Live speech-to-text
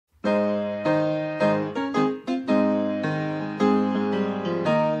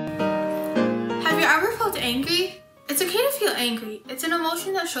angry. It's an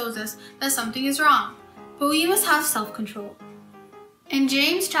emotion that shows us that something is wrong, but we must have self-control. In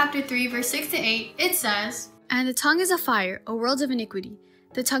James chapter 3, verse 6 to 8, it says, "And the tongue is a fire, a world of iniquity.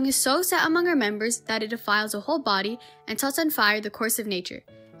 The tongue is so set among our members that it defiles the whole body and sets on fire the course of nature,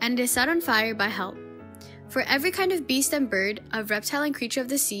 and it is set on fire by hell. For every kind of beast and bird, of reptile and creature of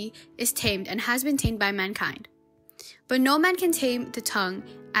the sea, is tamed and has been tamed by mankind. But no man can tame the tongue,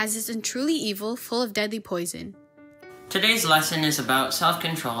 as it is truly evil, full of deadly poison." Today's lesson is about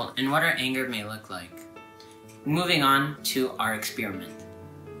self-control and what our anger may look like. Moving on to our experiment.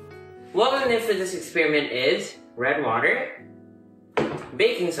 What we need for this experiment is red water,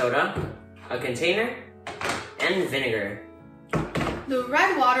 baking soda, a container, and vinegar. The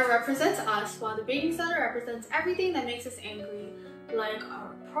red water represents us, while the baking soda represents everything that makes us angry, like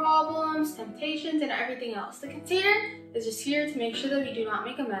our problems, temptations, and everything else. The container is just here to make sure that we do not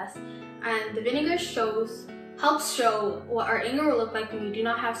make a mess, and the vinegar helps show what our anger will look like when we do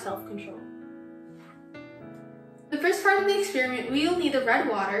not have self-control. The first part of the experiment, we will need the red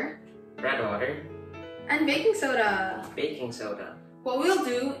water, and baking soda. What we'll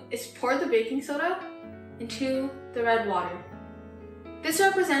do is pour the baking soda into the red water. This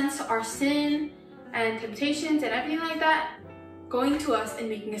represents our sin and temptations and everything like that going to us and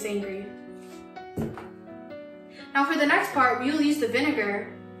making us angry. Now for the next part, we will use the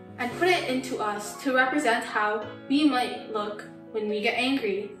vinegar and put it into us to represent how we might look when we get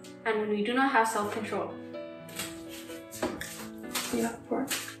angry and when we do not have self-control. Yeah, pour.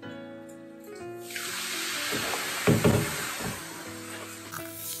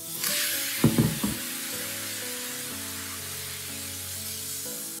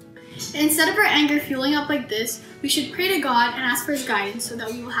 Instead of our anger fueling up like this, we should pray to God and ask for His guidance so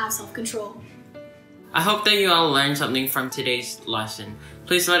that we will have self-control. I hope that you all learned something from today's lesson.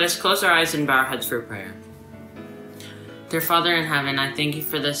 Please let us close our eyes and bow our heads for prayer. Dear Father in heaven, I thank you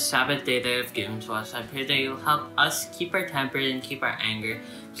for this Sabbath day that you have given to us. I pray that you'll help us keep our temper and keep our anger.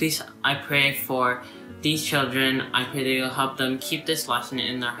 Please, I pray for these children. I pray that you'll help them keep this lesson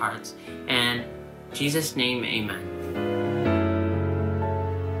in their hearts. And in Jesus' name, amen.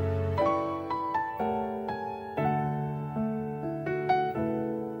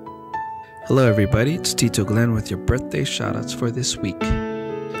 Hello everybody, it's Tito Glenn with your birthday shoutouts for this week.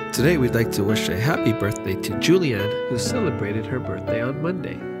 Today we'd like to wish a happy birthday to Julianne, who celebrated her birthday on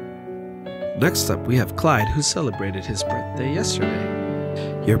Monday. Next up we have Clyde, who celebrated his birthday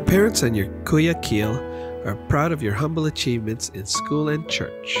yesterday. Your parents and your Kuya Keel are proud of your humble achievements in school and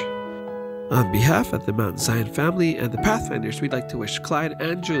church. On behalf of the Mount Zion family and the Pathfinders, we'd like to wish Clyde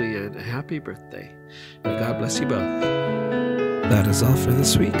and Julianne a happy birthday. May God bless you both. That is all for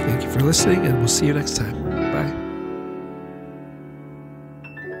this week. Thank you for listening, and we'll see you next time.